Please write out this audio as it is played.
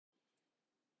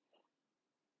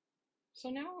So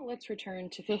now let's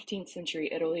return to 15th century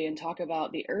Italy and talk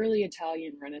about the early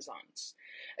Italian Renaissance.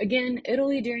 Again,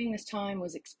 Italy during this time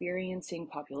was experiencing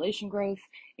population growth,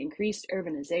 increased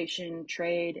urbanization,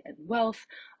 trade, and wealth,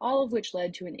 all of which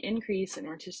led to an increase in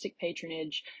artistic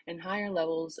patronage and higher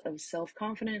levels of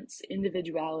self-confidence,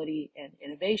 individuality, and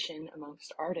innovation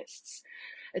amongst artists.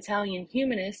 Italian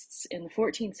humanists in the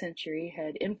 14th century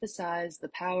had emphasized the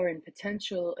power and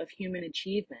potential of human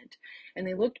achievement, and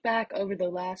they looked back over the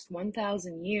last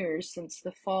 1,000 years since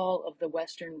the fall of the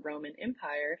Western Roman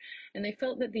Empire, and they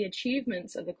felt that the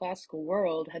achievements of the classical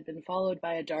world had been followed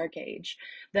by a dark age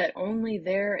that only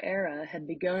their era had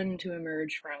begun to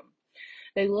emerge from.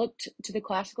 They looked to the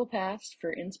classical past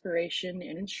for inspiration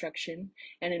and instruction,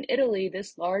 and in Italy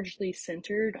this largely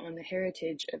centered on the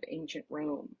heritage of ancient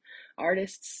Rome.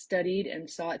 Artists studied and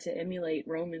sought to emulate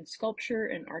Roman sculpture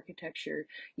and architecture,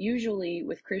 usually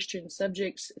with Christian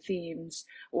subjects, themes,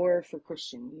 or for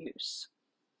Christian use.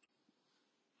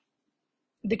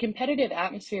 The competitive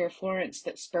atmosphere of Florence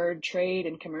that spurred trade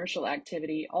and commercial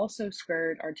activity also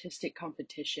spurred artistic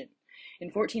competition. In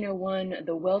 1401,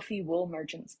 the wealthy wool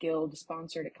merchants' guild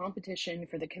sponsored a competition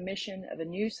for the commission of a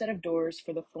new set of doors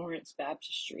for the Florence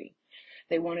baptistry.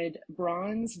 They wanted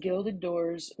bronze gilded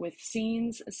doors with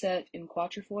scenes set in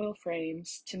quatrefoil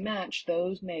frames to match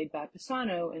those made by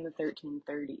Pisano in the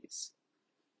 1330s.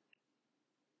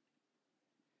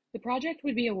 The project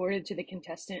would be awarded to the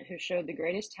contestant who showed the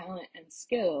greatest talent and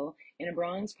skill in a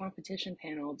bronze competition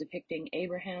panel depicting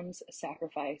Abraham's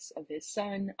sacrifice of his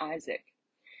son Isaac.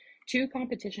 Two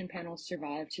competition panels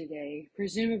survive today,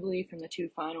 presumably from the two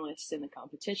finalists in the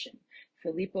competition,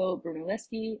 Filippo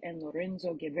Brunelleschi and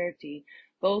Lorenzo Ghiberti,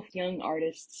 both young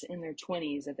artists in their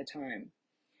 20s at the time.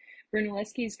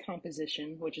 Brunelleschi's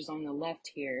composition, which is on the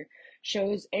left here,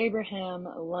 shows Abraham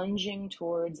lunging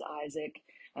towards Isaac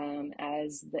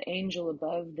as the angel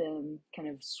above them kind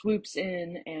of swoops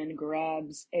in and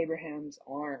grabs Abraham's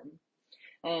arm.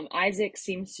 Isaac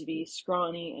seems to be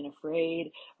scrawny and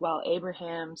afraid, while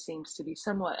Abraham seems to be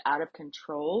somewhat out of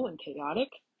control and chaotic.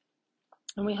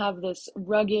 And we have this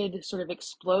rugged, sort of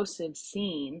explosive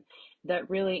scene that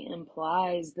really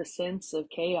implies the sense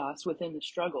of chaos within the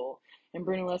struggle. And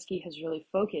Brunelleschi has really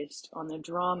focused on the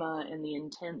drama and the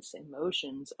intense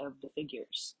emotions of the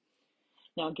figures.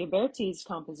 Now, Ghiberti's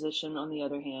composition, on the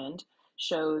other hand,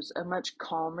 shows a much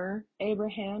calmer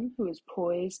Abraham who is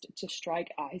poised to strike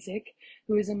Isaac,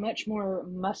 who is a much more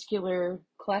muscular,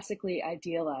 classically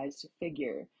idealized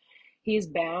figure. He is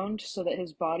bound so that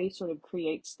his body sort of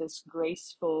creates this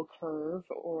graceful curve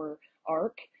or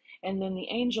arc, and then the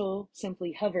angel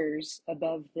simply hovers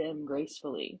above them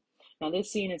gracefully. Now,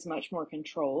 this scene is much more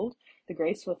controlled. The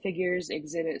graceful figures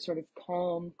exhibit sort of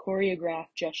calm,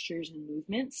 choreographed gestures and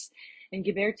movements, and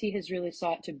Ghiberti has really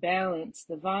sought to balance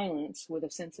the violence with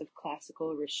a sense of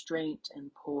classical restraint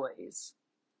and poise.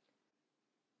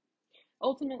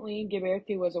 Ultimately,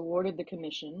 Ghiberti was awarded the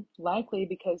commission, likely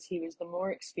because he was the more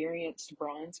experienced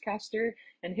bronze caster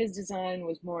and his design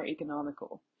was more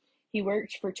economical. He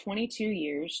worked for 22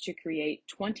 years to create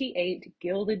 28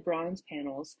 gilded bronze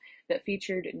panels that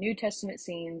featured New Testament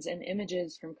scenes and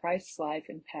images from Christ's life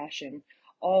and passion,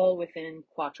 all within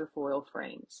quatrefoil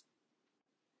frames.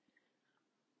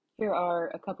 Here are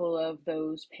a couple of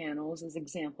those panels as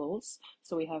examples.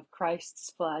 So we have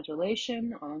Christ's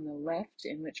flagellation on the left,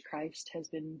 in which Christ has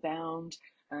been bound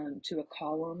to a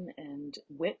column and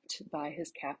whipped by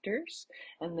his captors.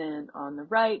 And then on the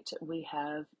right, we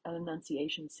have an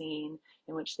Annunciation scene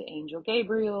in which the angel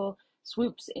Gabriel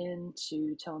swoops in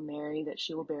to tell Mary that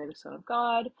she will bear the Son of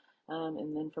God.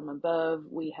 And then from above,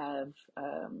 we have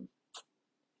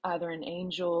either an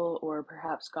angel or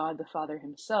perhaps God the Father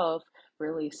himself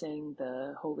releasing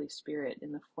the Holy Spirit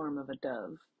in the form of a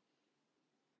dove.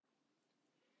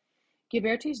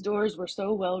 Ghiberti's doors were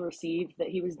so well received that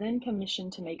he was then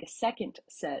commissioned to make a second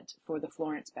set for the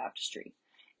Florence baptistry.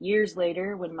 Years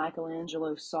later, when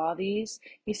Michelangelo saw these,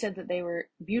 he said that they were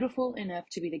beautiful enough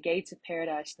to be the gates of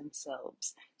paradise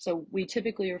themselves. So we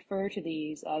typically refer to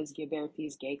these as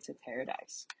Ghiberti's Gates of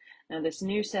Paradise. Now, this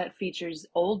new set features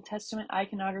Old Testament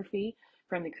iconography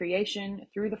from the creation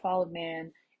through the fall of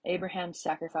man, Abraham's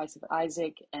sacrifice of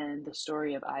Isaac, and the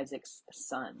story of Isaac's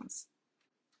sons.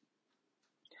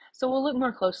 So we'll look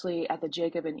more closely at the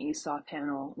Jacob and Esau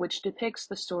panel, which depicts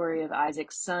the story of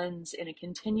Isaac's sons in a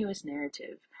continuous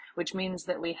narrative, which means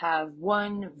that we have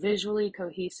one visually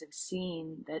cohesive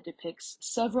scene that depicts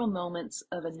several moments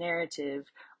of a narrative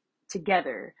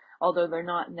together, although they're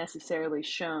not necessarily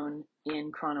shown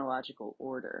in chronological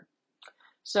order.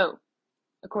 So,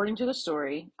 according to the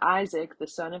story, Isaac, the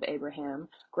son of Abraham,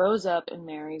 grows up and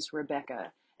marries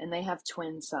Rebekah, and they have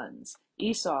twin sons: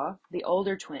 Esau, the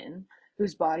older twin,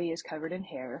 whose body is covered in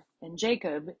hair, and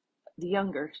Jacob, the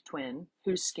younger twin,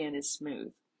 whose skin is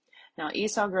smooth. Now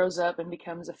Esau grows up and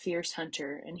becomes a fierce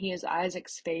hunter, and he is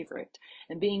Isaac's favorite.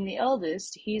 And being the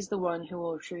eldest, he's the one who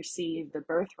will receive the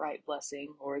birthright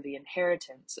blessing, or the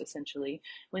inheritance, essentially,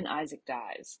 when Isaac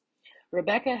dies.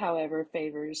 Rebekah, however,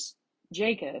 favors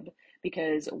Jacob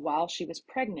because while she was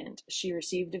pregnant, she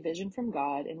received a vision from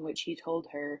God in which he told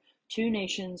her, "Two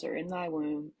nations are in thy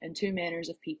womb, and two manners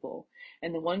of people,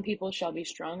 and the one people shall be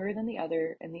stronger than the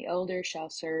other, and the elder shall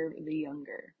serve the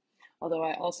younger." Although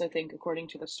I also think, according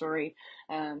to the story,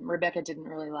 Rebecca didn't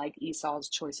really like Esau's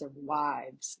choice of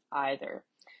wives either.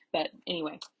 But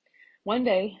anyway, one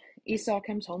day Esau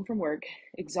comes home from work,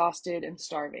 exhausted and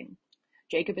starving.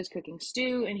 Jacob is cooking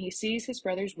stew, and he sees his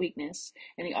brother's weakness,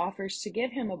 and he offers to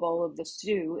give him a bowl of the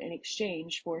stew in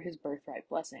exchange for his birthright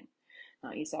blessing.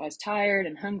 Now, Esau is tired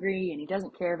and hungry, and he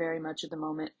doesn't care very much at the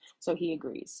moment, so he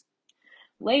agrees.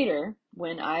 Later,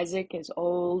 when Isaac is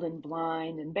old and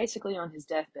blind and basically on his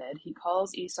deathbed, he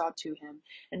calls Esau to him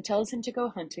and tells him to go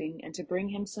hunting and to bring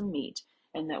him some meat,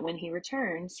 and that when he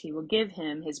returns, he will give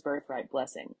him his birthright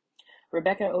blessing.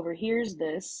 Rebekah overhears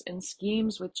this and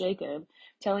schemes with Jacob,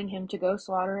 telling him to go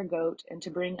slaughter a goat and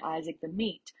to bring Isaac the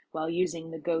meat, while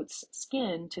using the goat's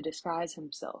skin to disguise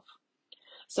himself.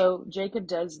 So Jacob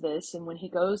does this, and when he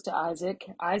goes to Isaac,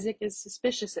 Isaac is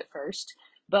suspicious at first,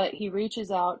 but he reaches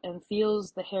out and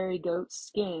feels the hairy goat's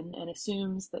skin and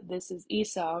assumes that this is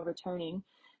Esau returning,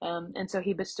 and so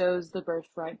he bestows the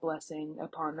birthright blessing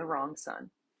upon the wrong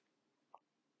son.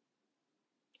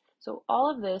 So all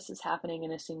of this is happening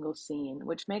in a single scene,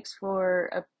 which makes for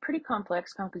a pretty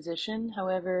complex composition.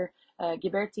 However,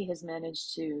 Ghiberti has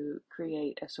managed to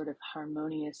create a sort of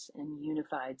harmonious and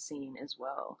unified scene as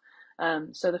well.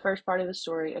 So the first part of the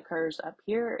story occurs up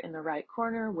here in the right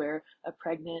corner, where a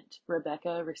pregnant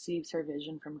Rebecca receives her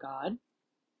vision from God.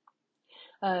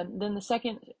 Then the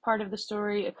second part of the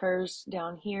story occurs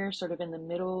down here, sort of in the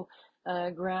middle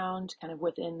ground, kind of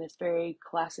within this very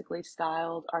classically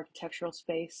styled architectural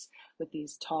space with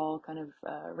these tall, kind of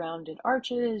rounded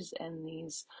arches and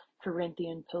these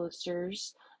Corinthian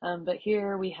pilasters. But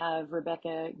here we have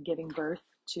Rebecca giving birth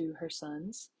to her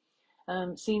sons.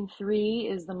 Scene 3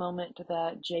 is the moment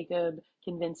that Jacob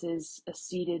convinces a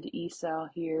seated Esau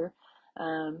here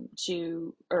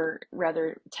or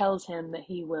rather tells him that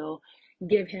he will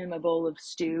give him a bowl of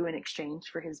stew in exchange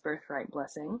for his birthright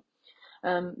blessing.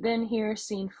 Then here,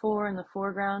 scene 4 in the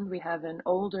foreground, we have an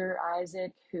older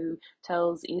Isaac who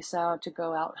tells Esau to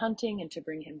go out hunting and to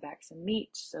bring him back some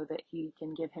meat so that he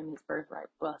can give him his birthright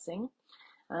blessing.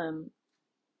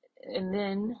 And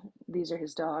then these are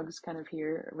his dogs kind of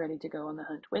here ready to go on the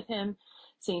hunt with him.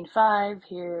 Scene 5,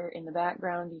 here in the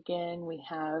background again, we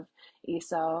have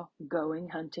Esau going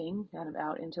hunting kind of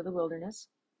out into the wilderness.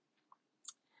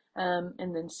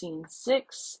 And then scene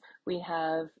 6, we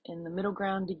have in the middle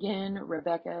ground again,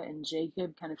 Rebecca and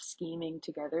Jacob kind of scheming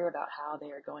together about how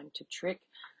they are going to trick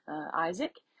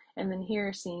Isaac. And then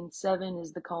here, scene 7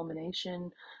 is the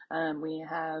culmination. We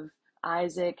have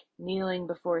Isaac kneeling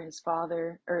before his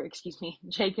father, or excuse me,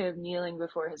 Jacob kneeling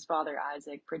before his father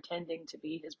Isaac, pretending to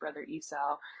be his brother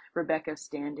Esau, Rebecca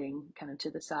standing kind of to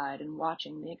the side and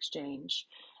watching the exchange.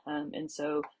 And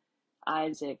so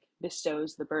Isaac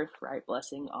bestows the birthright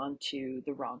blessing onto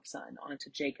the wrong son, onto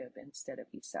Jacob instead of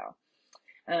Esau.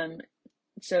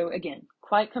 So again,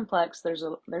 quite complex. There's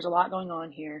a lot going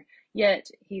on here.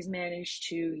 Yet he's managed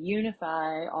to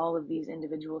unify all of these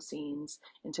individual scenes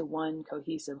into one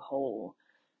cohesive whole.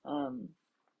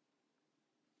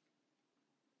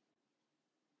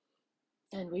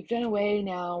 And we've done away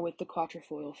now with the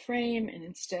quatrefoil frame, and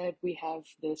instead we have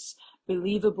this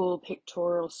believable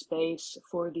pictorial space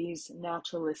for these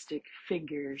naturalistic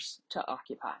figures to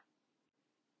occupy.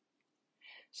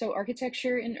 So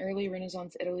architecture in early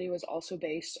Renaissance Italy was also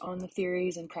based on the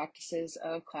theories and practices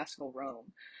of classical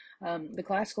Rome. The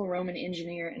classical Roman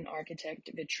engineer and architect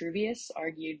Vitruvius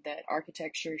argued that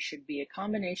architecture should be a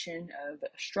combination of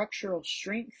structural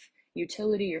strength,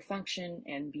 utility or function,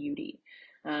 and beauty.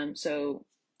 So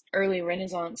early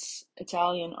Renaissance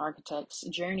Italian architects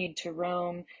journeyed to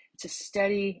Rome to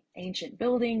study ancient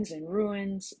buildings and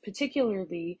ruins,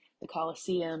 particularly the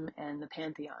Colosseum and the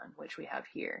Pantheon, which we have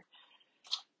here.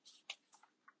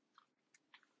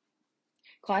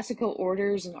 Classical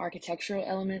orders and architectural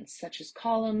elements such as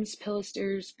columns,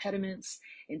 pilasters, pediments,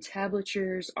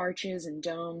 entablatures, arches, and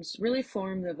domes really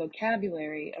form the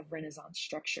vocabulary of Renaissance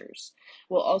structures.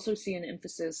 We'll also see an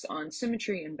emphasis on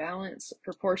symmetry and balance,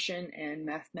 proportion, and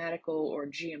mathematical or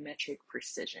geometric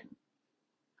precision.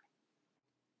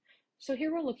 So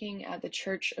here we're looking at the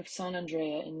Church of San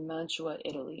Andrea in Mantua,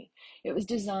 Italy. It was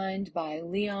designed by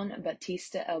Leon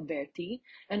Battista Alberti,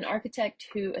 an architect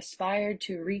who aspired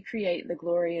to recreate the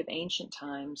glory of ancient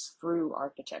times through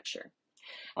architecture.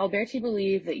 Alberti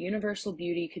believed that universal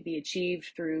beauty could be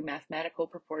achieved through mathematical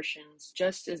proportions,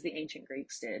 just as the ancient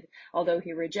Greeks did, although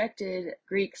he rejected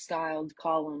Greek-styled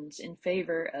columns in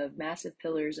favor of massive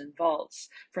pillars and vaults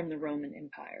from the Roman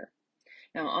Empire.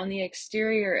 Now, on the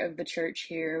exterior of the church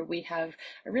here, we have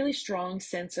a really strong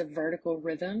sense of vertical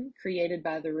rhythm created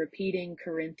by the repeating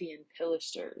Corinthian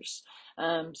pilasters.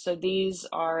 So these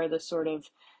are the sort of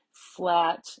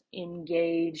flat,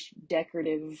 engaged,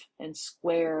 decorative, and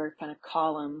square kind of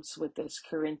columns with this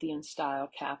Corinthian style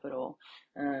capital.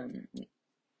 Um,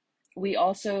 we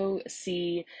also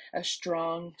see a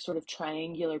strong sort of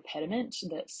triangular pediment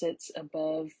that sits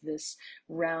above this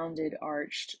rounded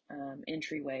arched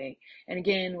entryway. And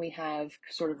again, we have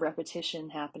sort of repetition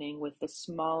happening with the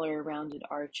smaller rounded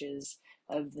arches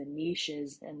of the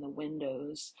niches and the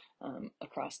windows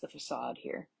across the facade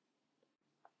here.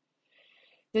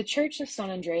 The Church of San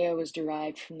Andrea was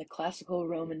derived from the classical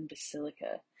Roman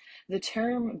basilica. The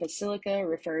term basilica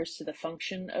refers to the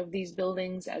function of these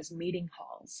buildings as meeting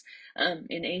halls.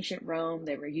 In ancient Rome,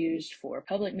 they were used for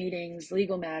public meetings,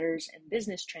 legal matters, and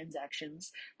business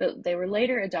transactions, but they were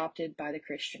later adopted by the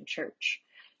Christian Church.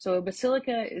 So a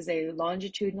basilica is a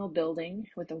longitudinal building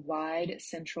with a wide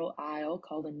central aisle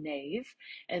called a nave,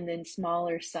 and then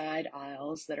smaller side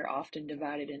aisles that are often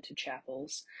divided into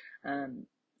chapels.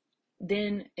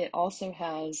 Then it also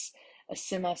has a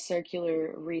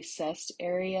semicircular recessed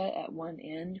area at one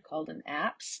end called an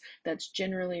apse that's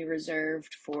generally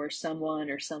reserved for someone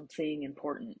or something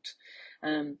important.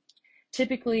 Um,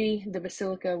 Typically, the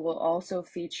basilica will also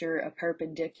feature a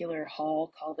perpendicular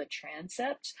hall called a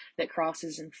transept that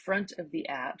crosses in front of the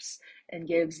apse and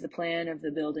gives the plan of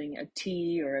the building a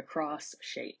T or a cross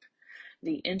shape.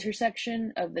 The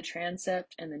intersection of the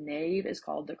transept and the nave is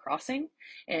called the crossing,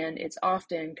 and it's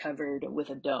often covered with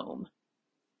a dome.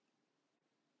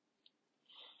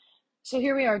 So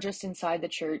here we are just inside the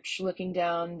church, looking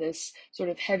down this sort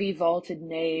of heavy vaulted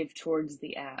nave towards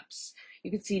the apse.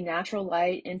 You can see natural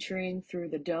light entering through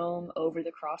the dome over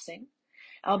the crossing.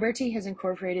 Alberti has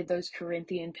incorporated those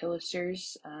Corinthian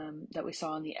pilasters that we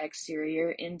saw on the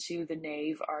exterior into the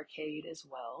nave arcade as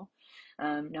well.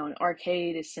 Now, an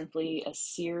arcade is simply a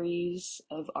series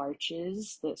of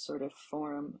arches that sort of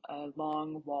form a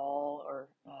long wall or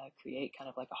create kind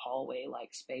of like a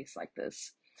hallway-like space like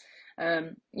this.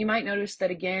 You might notice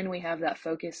that again, we have that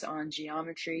focus on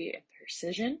geometry and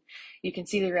precision. You can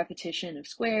see the repetition of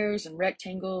squares and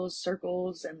rectangles,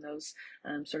 circles, and those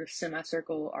sort of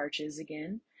semicircle arches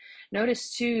again.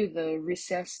 Notice too the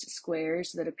recessed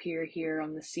squares that appear here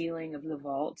on the ceiling of the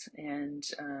vault and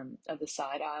of the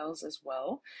side aisles as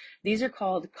well. These are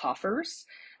called coffers.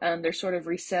 They're sort of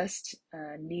recessed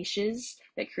niches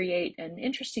that create an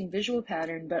interesting visual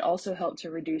pattern, but also help to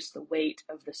reduce the weight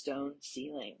of the stone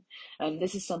ceiling.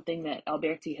 This is something that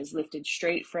Alberti has lifted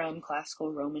straight from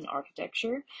classical Roman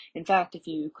architecture. In fact, if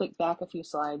you click back a few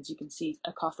slides, you can see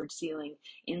a coffered ceiling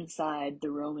inside the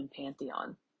Roman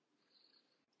Pantheon.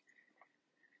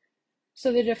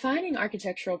 So the defining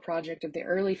architectural project of the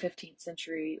early 15th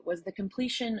century was the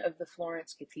completion of the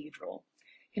Florence Cathedral.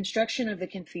 Construction of the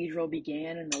cathedral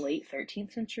began in the late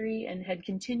 13th century and had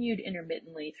continued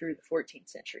intermittently through the 14th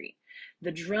century.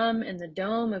 The drum and the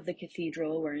dome of the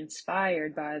cathedral were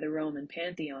inspired by the Roman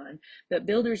Pantheon, but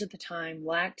builders at the time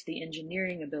lacked the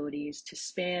engineering abilities to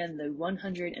span the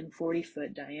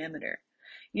 140-foot diameter.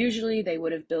 Usually they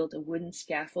would have built a wooden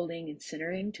scaffolding and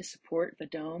centering to support the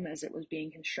dome as it was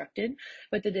being constructed,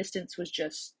 but the distance was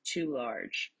just too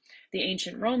large. The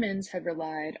ancient Romans had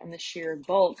relied on the sheer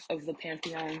bulk of the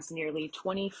Pantheon's nearly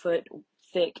 20-foot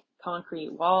thick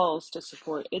concrete walls to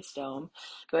support its dome,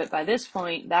 but by this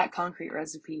point, that concrete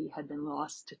recipe had been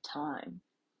lost to time.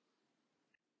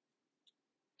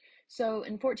 So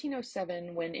in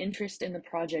 1407, when interest in the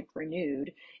project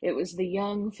renewed, it was the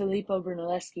young Filippo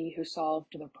Brunelleschi who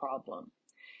solved the problem.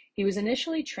 He was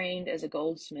initially trained as a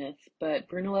goldsmith, but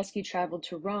Brunelleschi traveled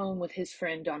to Rome with his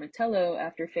friend Donatello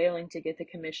after failing to get the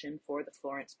commission for the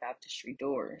Florence baptistry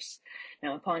doors.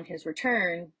 Now, upon his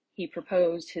return, he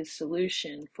proposed his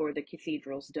solution for the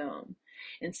cathedral's dome.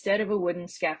 Instead of a wooden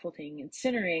scaffolding and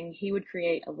centering, he would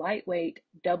create a lightweight,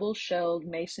 double-shelled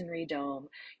masonry dome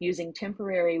using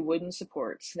temporary wooden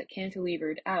supports that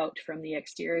cantilevered out from the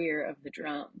exterior of the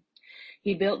drum.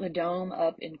 He built the dome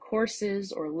up in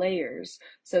courses or layers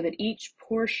so that each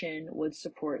portion would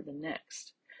support the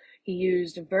next. He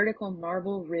used vertical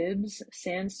marble ribs,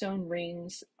 sandstone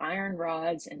rings, iron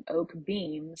rods, and oak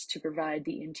beams to provide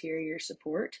the interior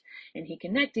support, and he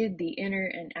connected the inner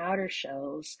and outer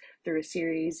shells through a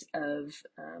series of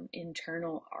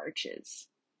internal arches.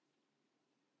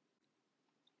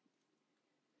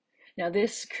 Now,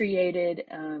 this created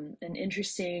an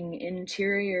interesting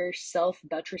interior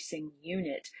self-buttressing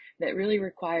unit that really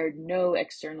required no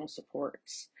external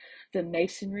supports. The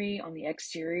masonry on the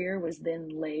exterior was then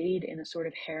laid in a sort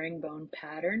of herringbone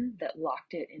pattern that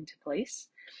locked it into place.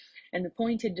 And the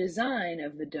pointed design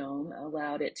of the dome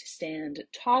allowed it to stand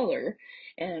taller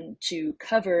and to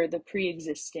cover the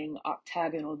pre-existing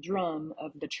octagonal drum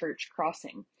of the church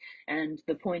crossing. And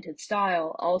the pointed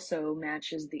style also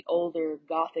matches the older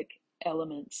Gothic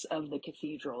elements of the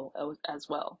cathedral as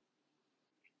well.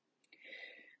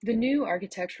 The new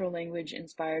architectural language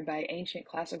inspired by ancient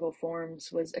classical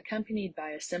forms was accompanied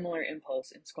by a similar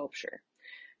impulse in sculpture.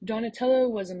 Donatello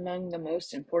was among the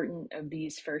most important of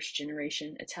these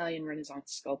first-generation Italian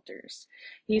Renaissance sculptors.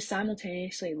 He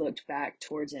simultaneously looked back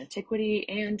towards antiquity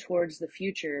and towards the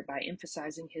future by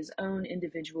emphasizing his own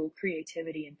individual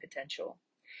creativity and potential.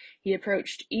 He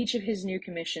approached each of his new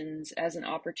commissions as an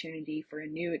opportunity for a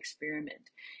new experiment,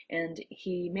 and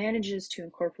he manages to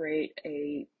incorporate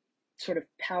a sort of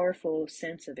powerful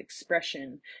sense of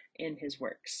expression in his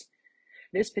works.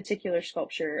 This particular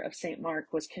sculpture of St.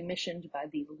 Mark was commissioned by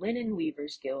the Linen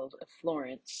Weavers Guild of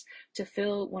Florence to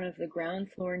fill one of the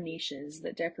ground floor niches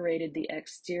that decorated the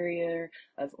exterior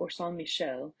of Orson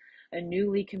Michel, a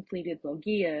newly completed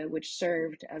loggia which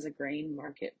served as a grain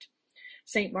market.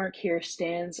 St. Mark here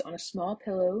stands on a small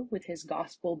pillow with his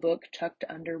gospel book tucked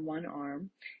under one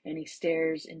arm, and he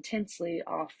stares intensely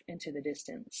off into the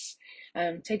distance.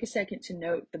 Take a second to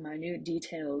note the minute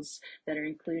details that are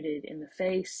included in the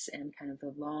face and kind of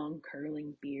the long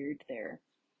curling beard there.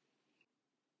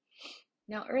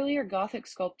 Now, earlier Gothic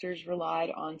sculptors relied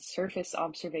on surface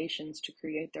observations to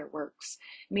create their works,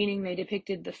 meaning they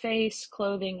depicted the face,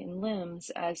 clothing, and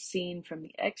limbs as seen from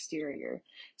the exterior,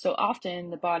 so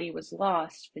often the body was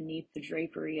lost beneath the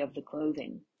drapery of the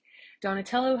clothing.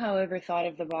 Donatello, however, thought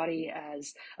of the body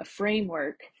as a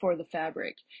framework for the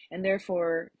fabric, and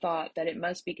therefore thought that it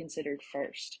must be considered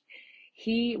first.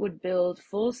 He would build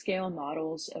full-scale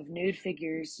models of nude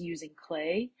figures using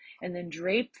clay and then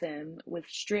drape them with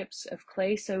strips of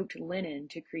clay-soaked linen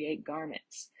to create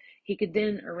garments. He could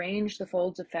then arrange the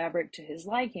folds of fabric to his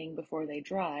liking before they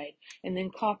dried, and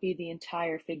then copy the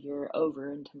entire figure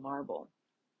over into marble.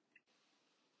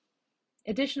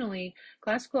 Additionally,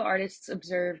 classical artists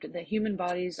observed that human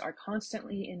bodies are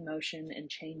constantly in motion and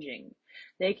changing.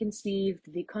 They conceived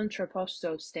the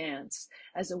contrapposto stance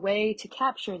as a way to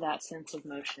capture that sense of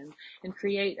motion and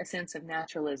create a sense of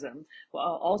naturalism,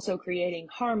 while also creating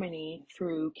harmony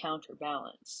through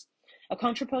counterbalance. A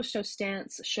contrapposto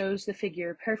stance shows the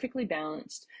figure perfectly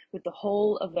balanced, with the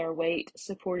whole of their weight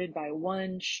supported by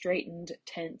one straightened,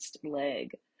 tensed leg.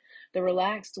 The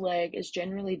relaxed leg is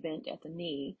generally bent at the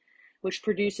knee, which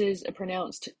produces a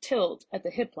pronounced tilt at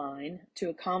the hip line to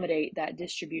accommodate that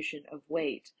distribution of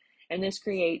weight, and this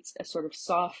creates a sort of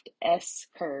soft S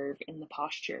curve in the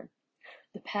posture.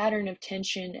 The pattern of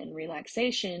tension and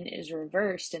relaxation is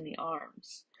reversed in the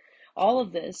arms. All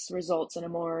of this results in a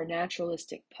more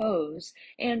naturalistic pose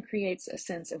and creates a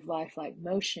sense of lifelike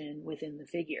motion within the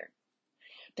figure.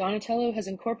 Donatello has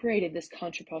incorporated this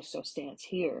contrapposto stance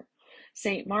here.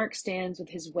 St. Mark stands with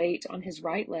his weight on his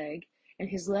right leg and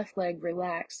his left leg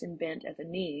relaxed and bent at the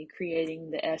knee,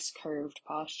 creating the S-curved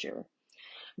posture.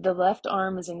 The left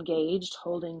arm is engaged,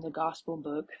 holding the gospel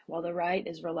book, while the right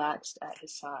is relaxed at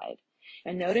his side.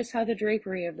 And notice how the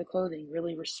drapery of the clothing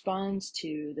really responds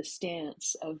to the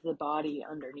stance of the body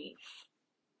underneath.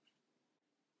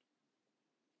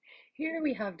 Here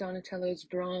we have Donatello's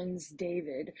bronze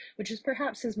David, which is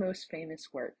perhaps his most famous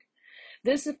work.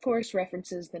 This, of course,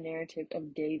 references the narrative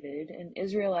of David, an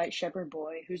Israelite shepherd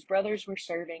boy whose brothers were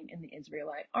serving in the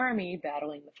Israelite army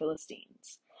battling the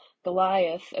Philistines.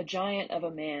 Goliath, a giant of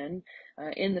a man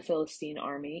in the Philistine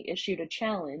army, issued a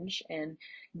challenge, and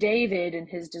David, in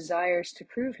his desires to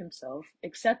prove himself,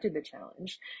 accepted the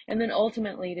challenge, and then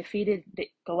ultimately defeated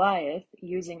Goliath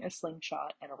using a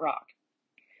slingshot and a rock.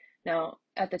 Now,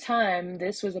 at the time,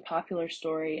 this was a popular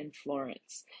story in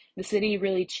Florence. The city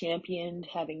really championed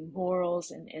having morals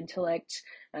and intellect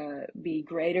be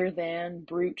greater than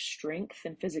brute strength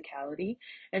and physicality,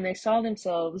 and they saw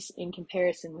themselves, in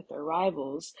comparison with their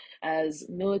rivals, as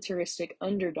militaristic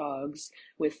underdogs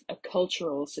with a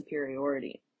cultural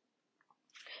superiority.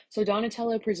 So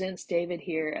Donatello presents David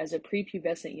here as a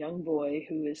prepubescent young boy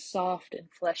who is soft and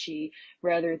fleshy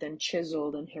rather than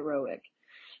chiseled and heroic.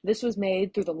 This was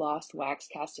made through the lost wax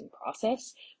casting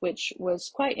process, which was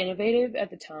quite innovative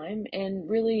at the time and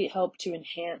really helped to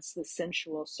enhance the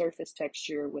sensual surface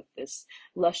texture with this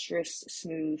lustrous,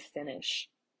 smooth finish.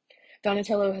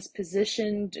 Donatello has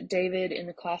positioned David in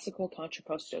the classical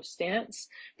contrapposto stance,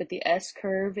 but the S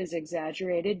curve is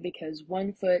exaggerated because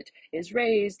one foot is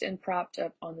raised and propped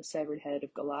up on the severed head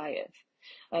of Goliath.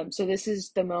 So this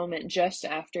is the moment just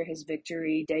after his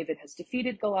victory. David has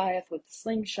defeated Goliath with the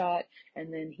slingshot,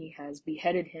 and then he has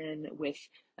beheaded him with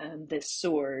this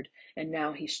sword, and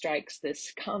now he strikes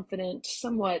this confident,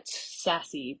 somewhat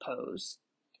sassy pose.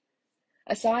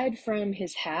 Aside from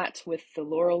his hat with the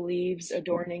laurel leaves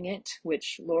adorning it,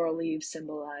 which laurel leaves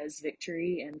symbolize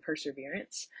victory and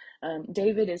perseverance,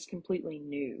 David is completely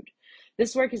nude.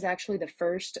 This work is actually the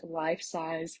first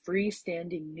life-size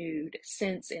freestanding nude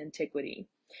since antiquity.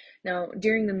 Now,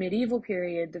 during the medieval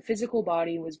period, the physical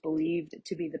body was believed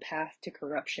to be the path to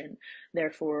corruption.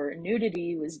 Therefore,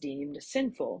 nudity was deemed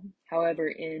sinful. However,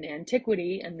 in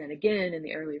antiquity, and then again in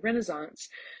the early Renaissance,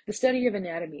 the study of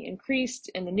anatomy increased,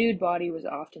 and the nude body was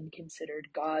often considered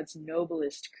God's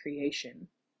noblest creation.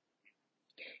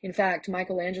 In fact,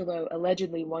 Michelangelo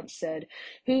allegedly once said,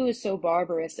 "Who is so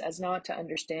barbarous as not to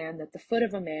understand that the foot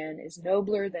of a man is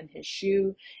nobler than his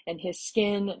shoe, and his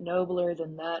skin nobler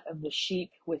than that of the sheep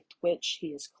with which he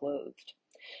is clothed?"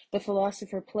 The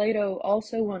philosopher Plato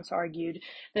also once argued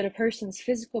that a person's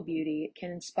physical beauty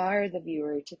can inspire the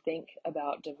viewer to think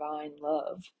about divine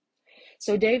love.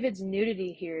 So David's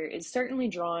nudity here is certainly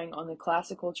drawing on the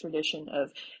classical tradition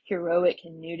of heroic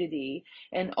nudity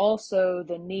and also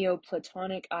the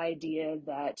Neoplatonic idea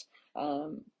that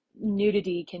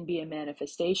nudity can be a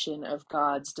manifestation of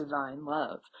God's divine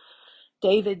love.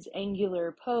 David's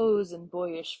angular pose and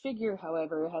boyish figure,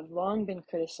 however, have long been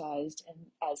criticized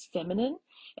as feminine,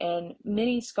 and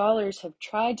many scholars have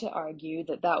tried to argue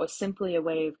that that was simply a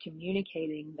way of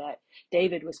communicating that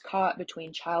David was caught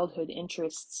between childhood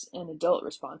interests and adult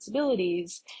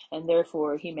responsibilities, and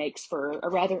therefore he makes for a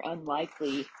rather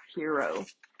unlikely hero.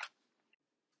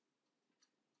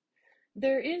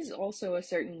 There is also a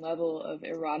certain level of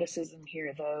eroticism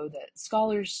here, though, that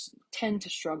scholars tend to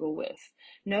struggle with.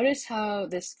 Notice how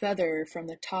this feather from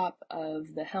the top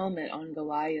of the helmet on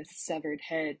Goliath's severed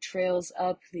head trails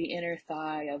up the inner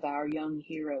thigh of our young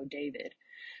hero David.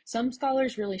 Some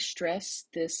scholars really stress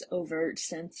this overt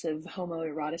sense of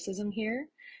homoeroticism here.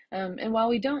 And while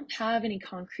we don't have any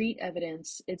concrete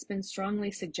evidence, it's been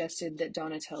strongly suggested that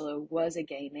Donatello was a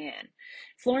gay man.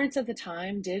 Florence at the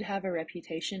time did have a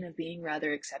reputation of being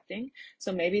rather accepting,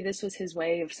 so maybe this was his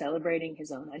way of celebrating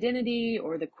his own identity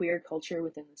or the queer culture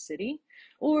within the city.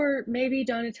 Or maybe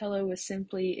Donatello was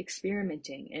simply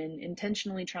experimenting and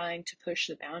intentionally trying to push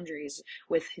the boundaries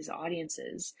with his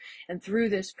audiences. And through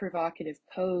this provocative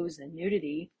pose and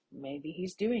nudity, maybe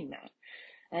he's doing that.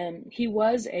 He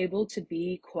was able to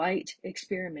be quite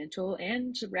experimental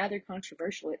and rather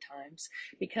controversial at times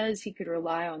because he could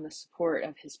rely on the support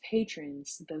of his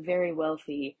patrons, the very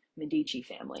wealthy Medici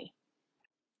family.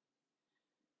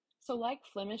 So, like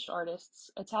Flemish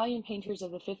artists, Italian painters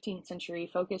of the 15th century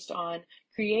focused on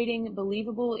creating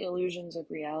believable illusions of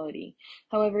reality.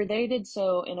 However, they did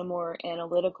so in a more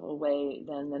analytical way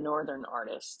than the Northern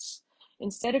artists.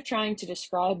 Instead of trying to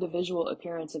describe the visual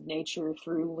appearance of nature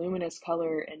through luminous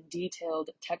color and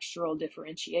detailed textural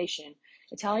differentiation,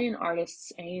 Italian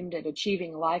artists aimed at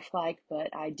achieving lifelike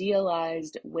but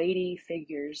idealized, weighty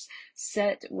figures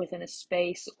set within a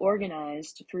space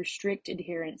organized through strict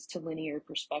adherence to linear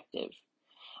perspective.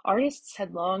 Artists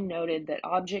had long noted that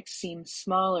objects seem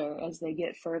smaller as they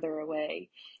get further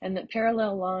away, and that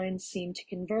parallel lines seem to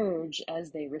converge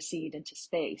as they recede into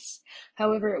space.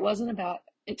 However, it wasn't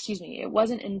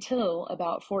until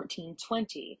about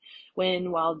 1420,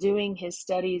 when, while doing his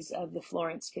studies of the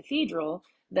Florence Cathedral,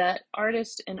 that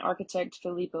artist and architect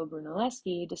Filippo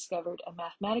Brunelleschi discovered a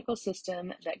mathematical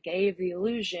system that gave the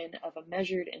illusion of a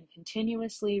measured and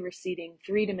continuously receding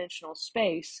three-dimensional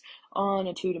space on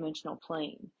a two-dimensional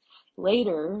plane.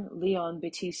 Later, Leon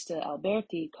Battista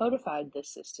Alberti codified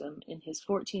this system in his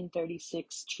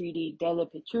 1436 treatise Della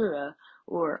Pittura,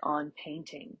 or On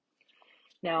Painting.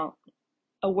 Now,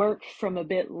 a work from a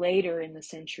bit later in the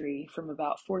century, from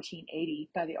about 1480,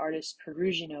 by the artist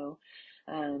Perugino,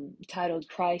 titled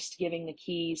Christ Giving the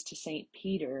Keys to St.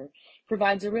 Peter,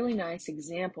 provides a really nice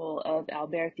example of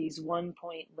Alberti's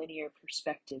one-point linear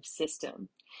perspective system.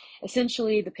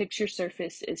 Essentially, the picture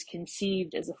surface is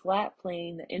conceived as a flat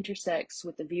plane that intersects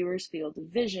with the viewer's field of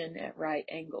vision at right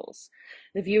angles.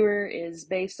 The viewer is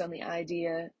based on the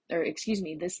idea,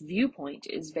 this viewpoint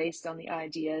is based on the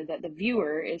idea that the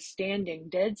viewer is standing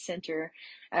dead center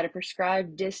at a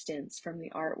prescribed distance from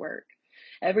the artwork.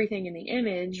 Everything in the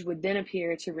image would then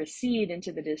appear to recede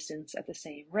into the distance at the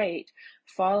same rate,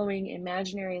 following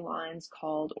imaginary lines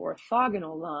called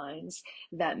orthogonal lines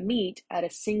that meet at a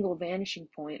single vanishing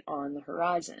point on the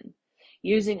horizon.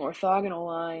 Using orthogonal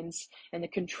lines and the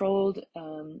controlled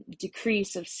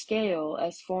decrease of scale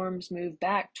as forms move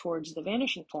back towards the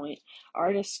vanishing point,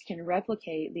 artists can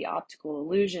replicate the optical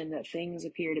illusion that things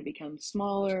appear to become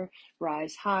smaller,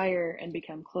 rise higher, and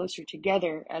become closer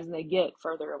together as they get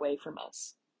further away from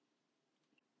us.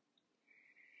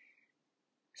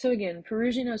 So again,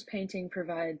 Perugino's painting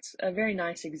provides a very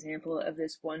nice example of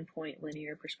this one-point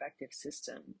linear perspective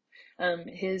system.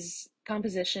 His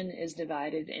composition is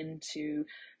divided into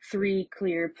three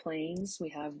clear planes. We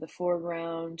have the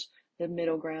foreground, the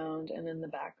middle ground, and then the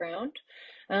background.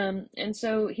 And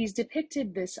so he's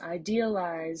depicted this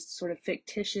idealized, sort of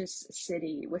fictitious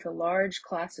city with a large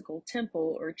classical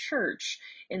temple or church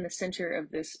in the center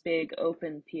of this big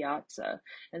open piazza.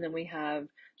 And then we have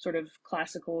sort of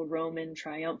classical Roman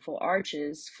triumphal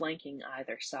arches flanking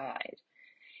either side.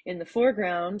 In the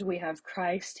foreground, we have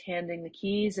Christ handing the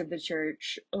keys of the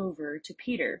church over to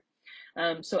Peter.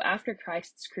 So after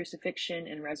Christ's crucifixion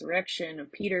and resurrection,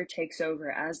 Peter takes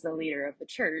over as the leader of the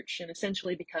church and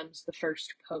essentially becomes the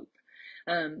first pope.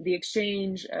 The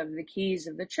exchange of the keys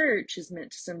of the church is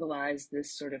meant to symbolize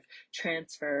this sort of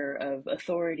transfer of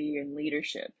authority and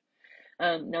leadership.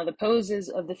 Now, the poses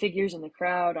of the figures in the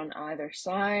crowd on either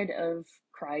side of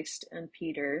Christ and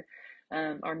Peter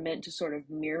are meant to sort of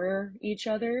mirror each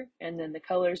other, and then the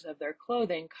colors of their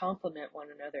clothing complement one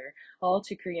another, all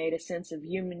to create a sense of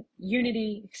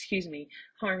unity,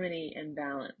 harmony, and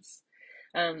balance.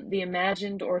 The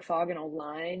imagined orthogonal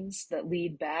lines that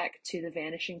lead back to the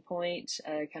vanishing point,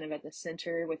 kind of at the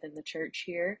center within the church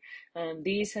here,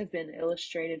 these have been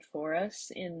illustrated for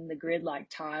us in the grid-like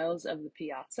tiles of the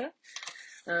piazza.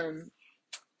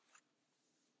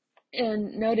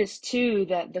 And notice too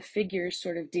that the figures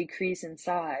sort of decrease in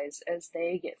size as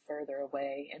they get further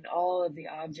away, and all of the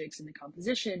objects in the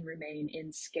composition remain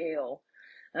in scale.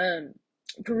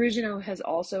 Perugino has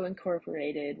also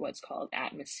incorporated what's called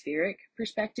atmospheric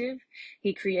perspective.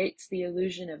 He creates the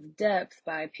illusion of depth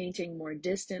by painting more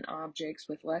distant objects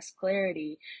with less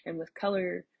clarity and with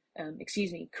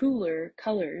cooler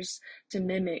colors to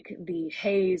mimic the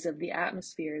haze of the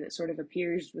atmosphere that sort of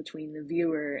appears between the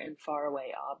viewer and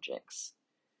faraway objects.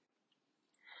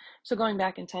 So going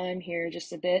back in time here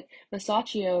just a bit,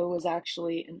 Masaccio was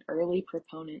actually an early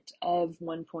proponent of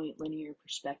one-point linear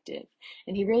perspective,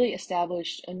 and he really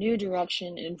established a new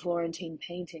direction in Florentine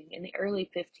painting in the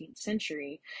early 15th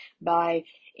century by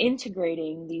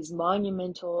integrating these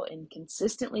monumental and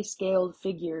consistently scaled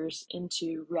figures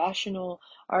into rational,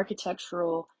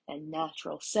 architectural, and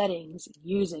natural settings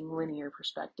using linear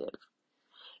perspective.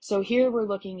 So here we're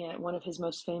looking at one of his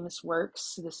most famous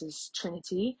works. This is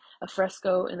Trinity, a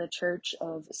fresco in the church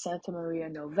of Santa Maria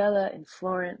Novella in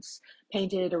Florence,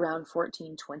 painted around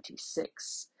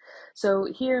 1426. So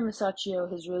here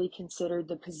Masaccio has really considered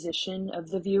the position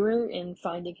of the viewer in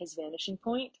finding his vanishing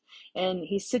point, and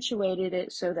he situated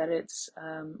it so that it's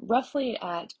roughly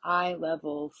at eye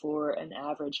level for an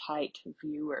average height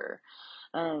viewer.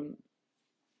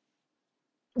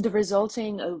 The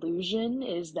resulting illusion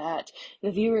is that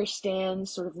the viewer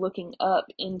stands sort of looking up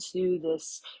into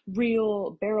this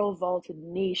real barrel vaulted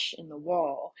niche in the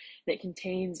wall that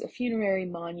contains a funerary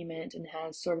monument and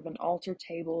has sort of an altar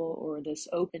table or this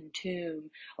open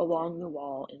tomb along the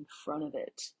wall in front of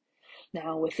it.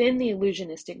 Now, within the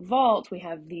illusionistic vault, we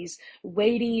have these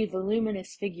weighty,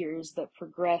 voluminous figures that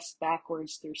progress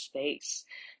backwards through space.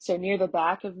 So near the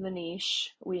back of the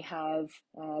niche, we have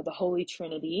the Holy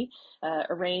Trinity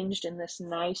arranged in this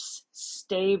nice,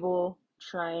 stable,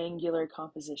 triangular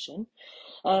composition.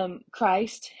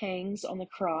 Christ hangs on the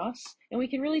cross, and we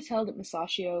can really tell that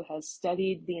Masaccio has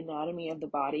studied the anatomy of the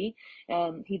body.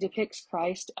 He depicts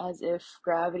Christ as if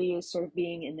gravity is sort of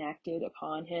being enacted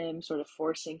upon him, sort of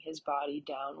forcing his body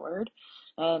downward.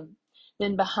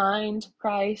 Then behind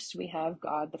Christ, we have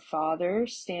God the Father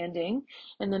standing,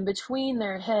 and then between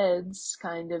their heads,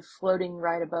 kind of floating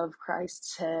right above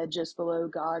Christ's head, just below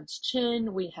God's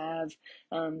chin, we have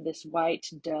this white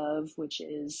dove, which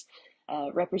is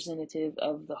representative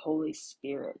of the Holy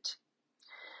Spirit.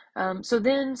 So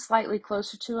then, slightly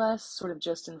closer to us, sort of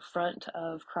just in front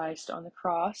of Christ on the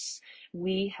cross,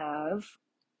 we have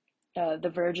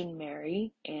the Virgin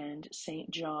Mary and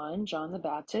Saint John, John the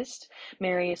Baptist.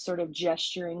 Mary is sort of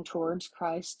gesturing towards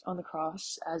Christ on the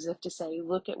cross as if to say,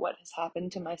 look at what has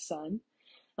happened to my son.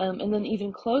 And then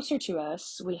even closer to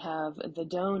us, we have the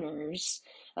donors,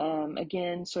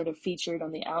 Again, sort of featured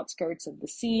on the outskirts of the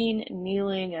scene,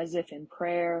 kneeling as if in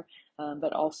prayer,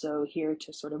 but also here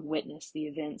to sort of witness the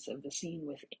events of the scene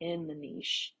within the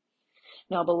niche.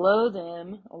 Now, below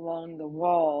them, along the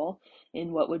wall,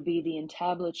 in what would be the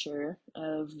entablature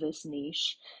of this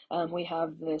niche, we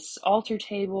have this altar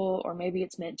table, or maybe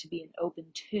it's meant to be an open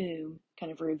tomb,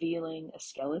 kind of revealing a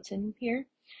skeleton here.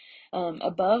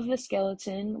 Above the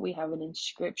skeleton, we have an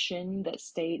inscription that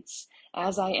states,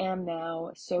 "As I am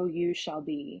now, so you shall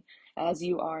be. As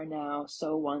you are now,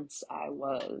 so once I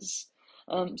was."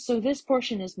 So this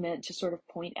portion is meant to sort of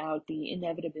point out the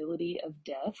inevitability of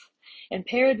death. And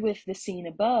paired with the scene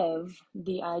above,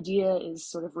 the idea is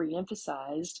sort of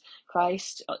re-emphasized.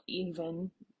 Christ,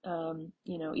 even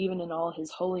in all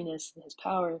his holiness and his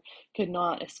power, could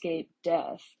not escape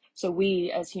death. So we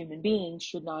as human beings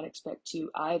should not expect to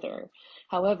either.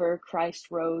 However, Christ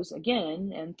rose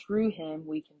again, and through him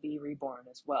we can be reborn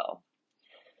as well.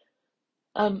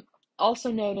 Um,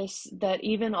 Also notice that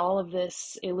even all of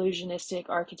this illusionistic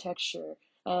architecture,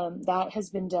 that has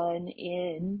been done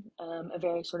in a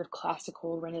very sort of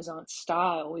classical Renaissance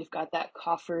style. We've got that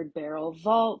coffered barrel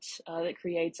vault that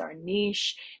creates our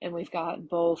niche, and we've got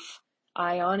both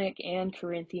Ionic and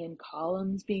Corinthian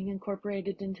columns being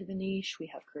incorporated into the niche. We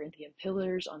have Corinthian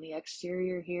pillars on the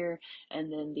exterior here,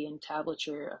 and then the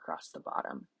entablature across the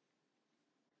bottom.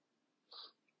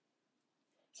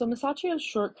 So Masaccio's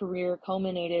short career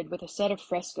culminated with a set of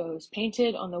frescoes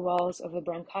painted on the walls of the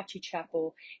Brancacci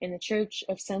Chapel in the Church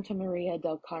of Santa Maria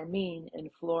del Carmine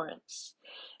in Florence.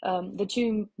 The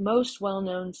two most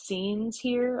well-known scenes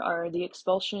here are the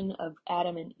expulsion of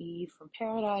Adam and Eve from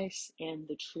paradise and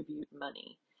the tribute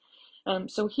money.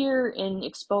 So here in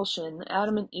expulsion,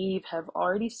 Adam and Eve have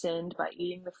already sinned by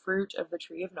eating the fruit of the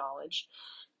tree of knowledge,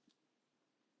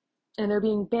 and they're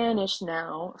being banished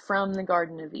now from the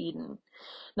Garden of Eden.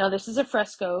 Now, this is a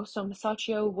fresco, so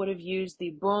Masaccio would have used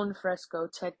the buon fresco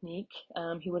technique.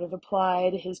 He would have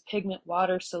applied his pigment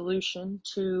water solution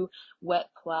to wet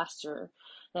plaster.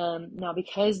 Now,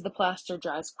 because the plaster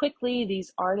dries quickly,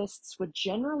 these artists would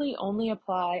generally only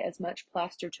apply as much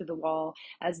plaster to the wall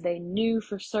as they knew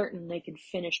for certain they could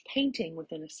finish painting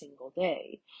within a single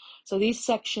day. So these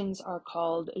sections are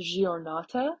called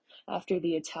giornata, after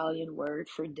the Italian word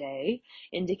for day,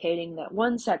 indicating that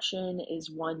one section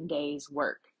is one day's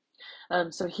work.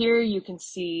 So here you can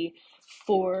see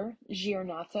 4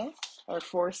 giornata, or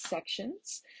 4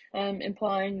 sections,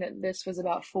 implying that this was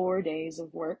about 4 days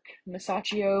of work.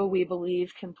 Masaccio, we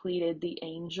believe, completed the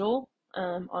angel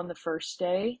on the first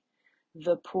day,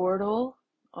 the portal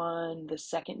on the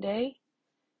second day,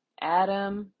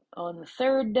 Adam on the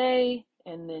third day,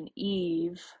 and then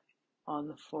Eve on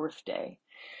the fourth day.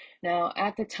 Now,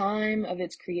 at the time of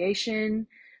its creation,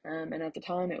 and at the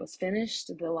time it was finished,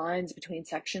 the lines between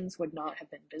sections would not have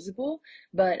been visible,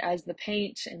 but as the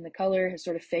paint and the color has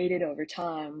sort of faded over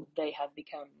time, they have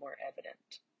become more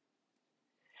evident.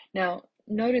 Now,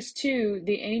 notice too,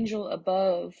 the angel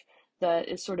above that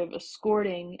is sort of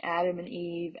escorting Adam and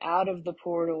Eve out of the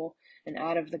portal and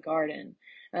out of the garden.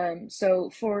 So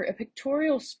for a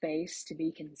pictorial space to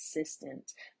be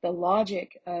consistent, the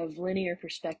logic of linear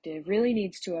perspective really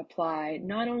needs to apply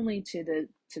not only to the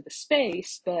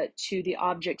space, but to the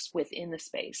objects within the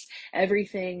space,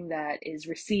 everything that is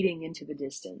receding into the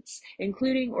distance,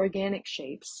 including organic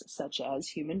shapes such as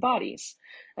human bodies.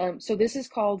 So this is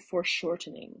called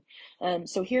foreshortening.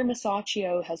 So here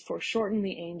Masaccio has foreshortened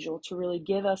the angel to really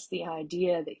give us the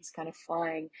idea that he's kind of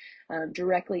flying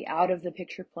directly out of the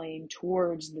picture plane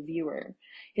towards the viewer.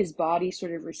 His body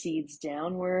sort of recedes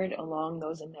downward along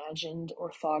those imagined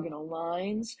orthogonal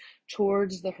lines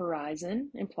towards the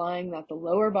horizon, implying that the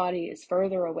lower body is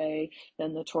further away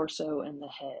than the torso and the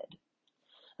head.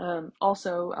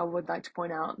 Also, I would like to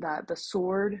point out that the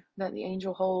sword that the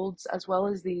angel holds, as well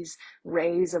as these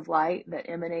rays of light that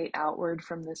emanate outward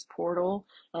from this portal,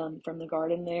 from the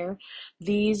garden there,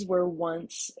 these were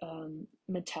once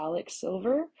metallic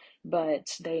silver,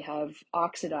 but they have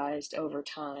oxidized over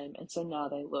time, and so now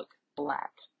they look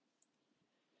black.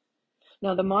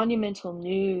 Now, the monumental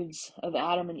nudes of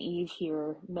Adam and Eve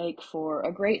here make for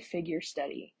a great figure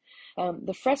study.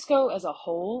 The fresco as a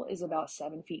whole is about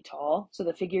 7 feet tall, so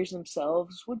the figures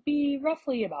themselves would be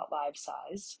roughly about life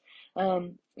size.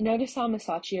 Notice how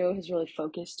Masaccio has really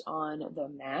focused on the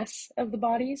mass of the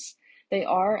bodies. They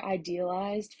are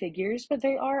idealized figures, but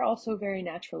they are also very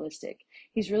naturalistic.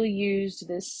 He's really used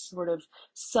this sort of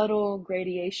subtle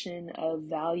gradation of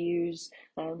values,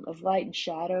 of light and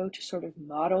shadow, to sort of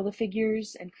model the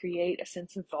figures and create a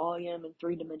sense of volume and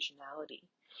three-dimensionality.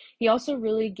 He also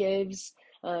really gives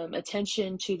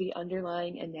attention to the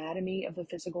underlying anatomy of the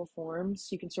physical forms.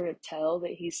 You can sort of tell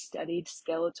that he's studied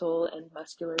skeletal and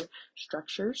muscular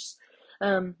structures.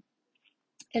 Um,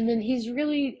 and then he's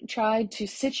really tried to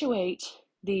situate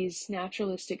these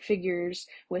naturalistic figures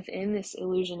within this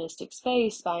illusionistic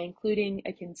space by including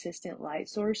a consistent light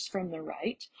source from the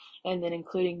right, and then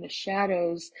including the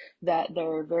shadows that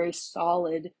they're very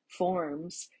solid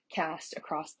forms cast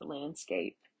across the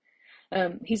landscape.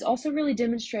 He's also really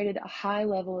demonstrated a high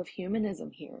level of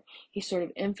humanism here. He sort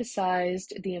of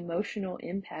emphasized the emotional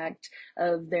impact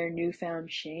of their newfound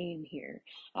shame here.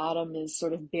 Adam is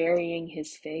sort of burying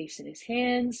his face in his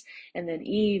hands, and then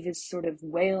Eve is sort of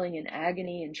wailing in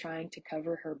agony and trying to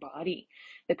cover her body.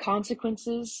 The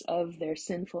consequences of their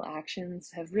sinful actions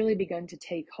have really begun to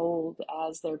take hold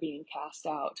as they're being cast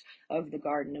out of the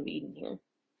Garden of Eden here.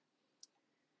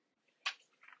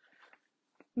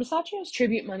 Masaccio's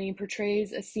tribute money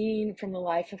portrays a scene from the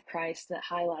life of Christ that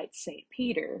highlights St.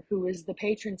 Peter, who is the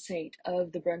patron saint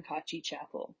of the Brancacci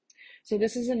Chapel. So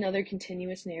this is another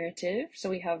continuous narrative. So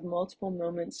we have multiple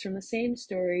moments from the same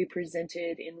story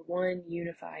presented in one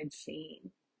unified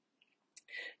scene.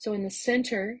 So in the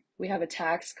center, we have a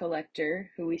tax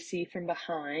collector who we see from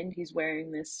behind. He's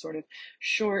wearing this sort of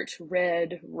short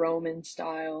red Roman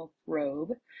style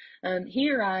robe.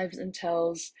 He arrives and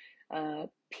tells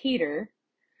Peter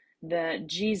that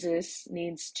Jesus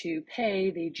needs to pay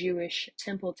the Jewish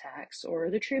temple tax or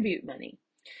the tribute money.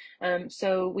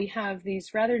 So we have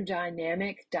these rather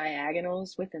dynamic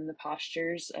diagonals within the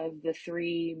postures of the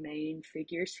three main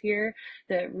figures here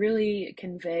that really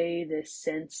convey this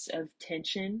sense of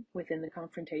tension within the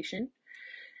confrontation.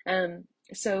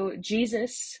 So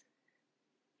Jesus,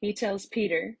 he tells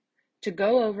Peter to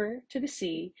go over to the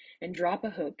sea and drop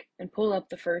a hook and pull up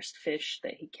the first fish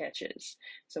that he catches.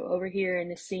 So over here in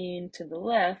the scene to the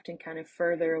left and kind of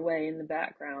further away in the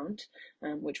background,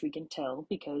 which we can tell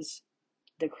because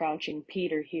the crouching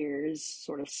Peter here is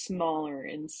sort of smaller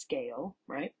in scale,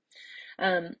 right?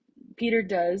 Peter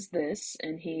does this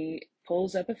and he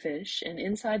pulls up a fish, and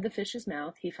inside the fish's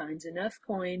mouth he finds enough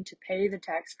coin to pay the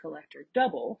tax collector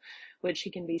double, which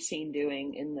he can be seen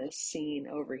doing in this scene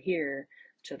over here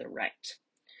to the right.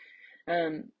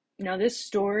 Now, this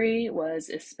story was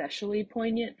especially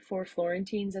poignant for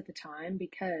Florentines at the time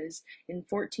because in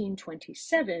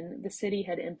 1427, the city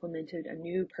had implemented a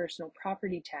new personal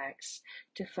property tax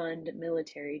to fund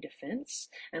military defense,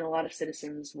 and a lot of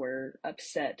citizens were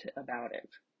upset about it.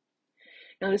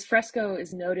 Now, this fresco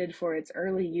is noted for its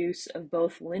early use of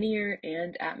both linear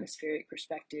and atmospheric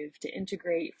perspective to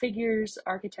integrate figures,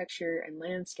 architecture, and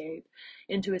landscape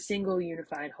into a single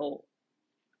unified whole.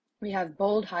 We have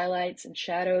bold highlights and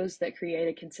shadows that create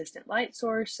a consistent light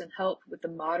source and help with the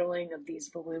modeling of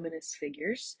these voluminous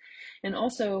figures. And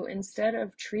also, instead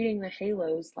of treating the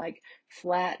halos like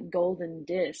flat golden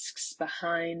discs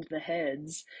behind the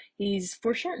heads, he's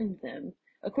foreshortened them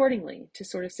accordingly to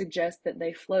sort of suggest that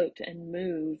they float and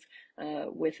move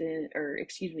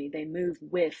they move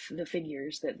with the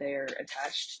figures that they're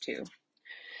attached to.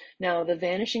 Now, the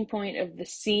vanishing point of the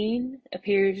scene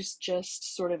appears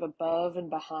just sort of above and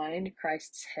behind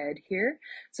Christ's head here.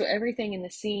 So everything in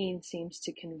the scene seems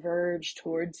to converge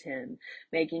towards him,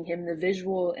 making him the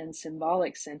visual and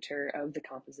symbolic center of the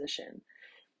composition.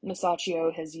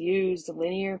 Masaccio has used a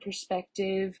linear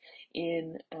perspective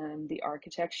in the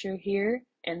architecture here,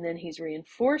 and then he's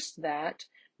reinforced that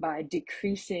by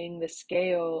decreasing the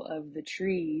scale of the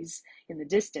trees in the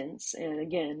distance, and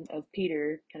again, of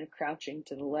Peter kind of crouching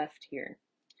to the left here.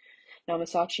 Now,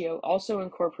 Masaccio also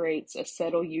incorporates a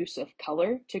subtle use of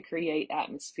color to create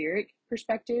atmospheric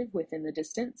perspective within the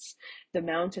distance. The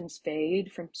mountains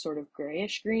fade from sort of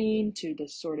grayish green to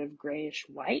this sort of grayish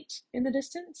white in the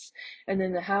distance. And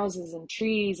then the houses and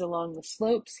trees along the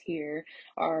slopes here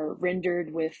are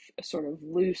rendered with sort of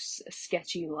loose,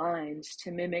 sketchy lines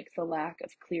to mimic the lack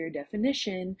of clear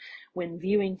definition when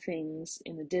viewing things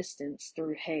in the distance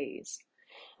through haze.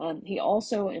 He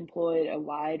also employed a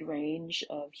wide range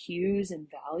of hues and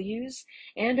values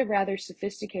and a rather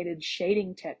sophisticated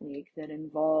shading technique that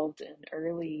involved an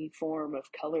early form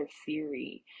of color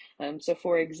theory. So,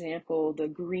 for example, the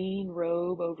green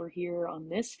robe over here on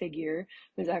this figure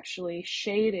was actually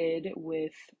shaded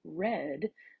with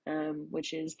red,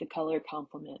 which is the color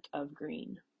complement of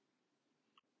green.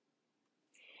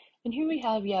 And here we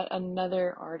have yet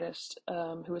another artist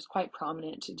who was quite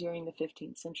prominent during the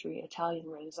 15th century Italian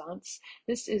Renaissance.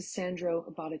 This is Sandro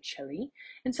Botticelli.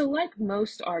 And so, like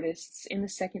most artists in the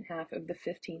second half of the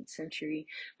 15th century,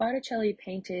 Botticelli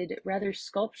painted rather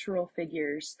sculptural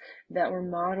figures that were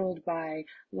modeled by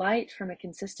light from a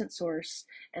consistent source,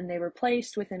 and they were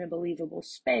placed within a believable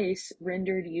space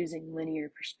rendered using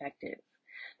linear perspective.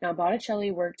 Now,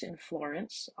 Botticelli worked in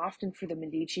Florence, often for the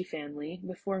Medici family,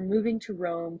 before moving to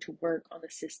Rome to work on the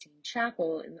Sistine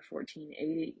Chapel in the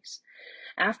 1480s.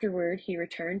 Afterward, he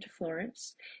returned to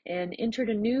Florence and entered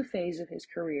a new phase of his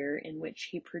career in which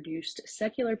he produced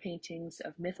secular paintings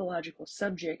of mythological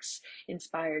subjects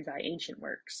inspired by ancient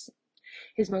works.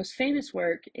 His most famous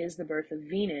work is The Birth of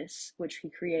Venus, which he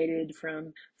created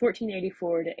from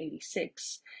 1484 to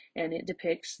 86, and it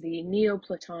depicts the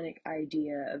Neoplatonic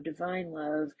idea of divine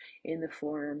love in the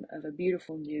form of a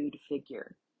beautiful nude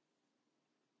figure.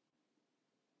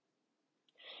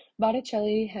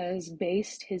 Botticelli has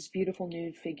based his beautiful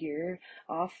nude figure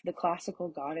off the classical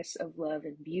goddess of love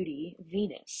and beauty,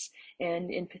 Venus,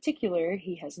 and in particular,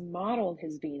 he has modeled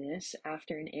his Venus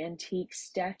after an antique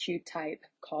statue type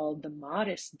called the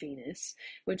Modest Venus,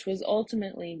 which was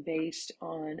ultimately based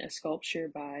on a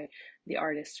sculpture by the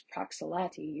artist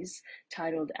Praxiteles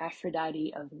titled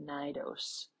Aphrodite of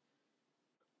Cnidos.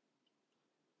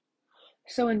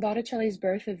 So in Botticelli's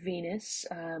Birth of Venus,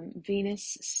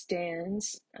 Venus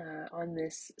stands on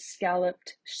this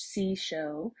scalloped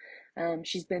seashell.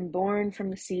 She's been born from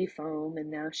the sea foam and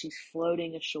now she's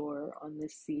floating ashore on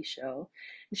this seashell.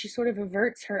 And she sort of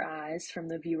averts her eyes from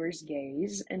the viewer's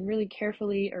gaze and really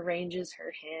carefully arranges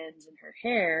her hands and her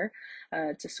hair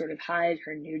to sort of hide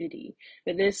her nudity.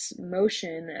 But this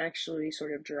motion actually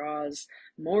sort of draws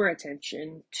more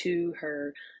attention to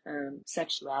her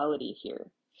sexuality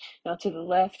here. Now, to the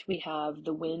left, we have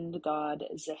the wind god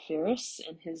Zephyrus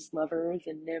and his lover,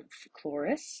 the nymph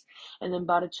Chloris. And then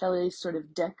Botticelli's sort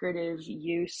of decorative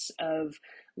use of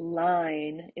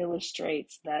line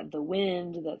illustrates that the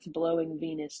wind that's blowing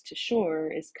Venus to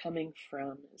shore is coming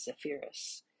from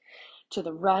Zephyrus. To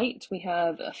the right, we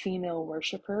have a female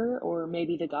worshiper, or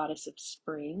maybe the goddess of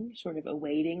spring, sort of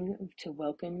awaiting to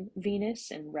welcome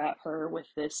Venus and wrap her with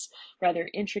this rather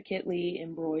intricately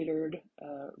embroidered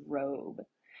robe.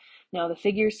 Now, the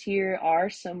figures here are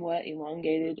somewhat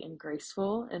elongated and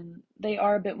graceful, and they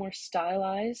are a bit more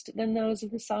stylized than those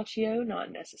of the Saccio,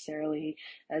 not necessarily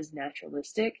as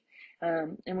naturalistic.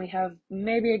 And we have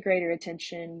maybe a greater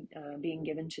attention being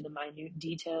given to the minute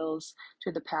details,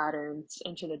 to the patterns,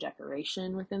 and to the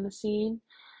decoration within the scene.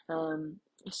 Um,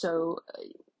 so,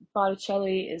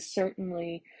 Botticelli is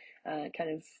certainly kind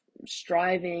of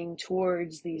striving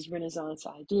towards these Renaissance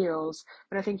ideals,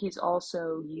 but I think he's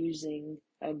also using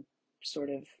a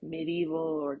sort of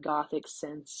medieval or Gothic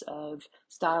sense of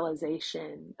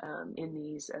stylization in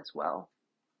these as well.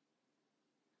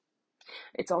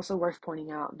 It's also worth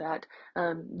pointing out that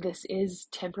this is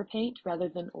tempera paint rather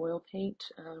than oil paint.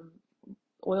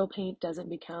 Oil paint doesn't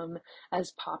become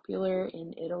as popular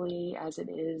in Italy as it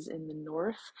is in the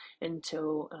north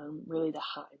until really the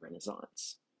High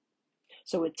Renaissance.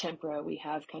 So with tempera, we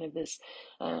have kind of this,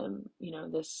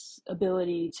 this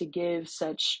ability to give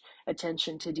such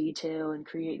attention to detail and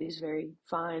create these very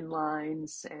fine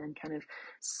lines and kind of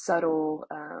subtle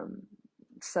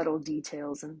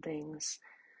details and things.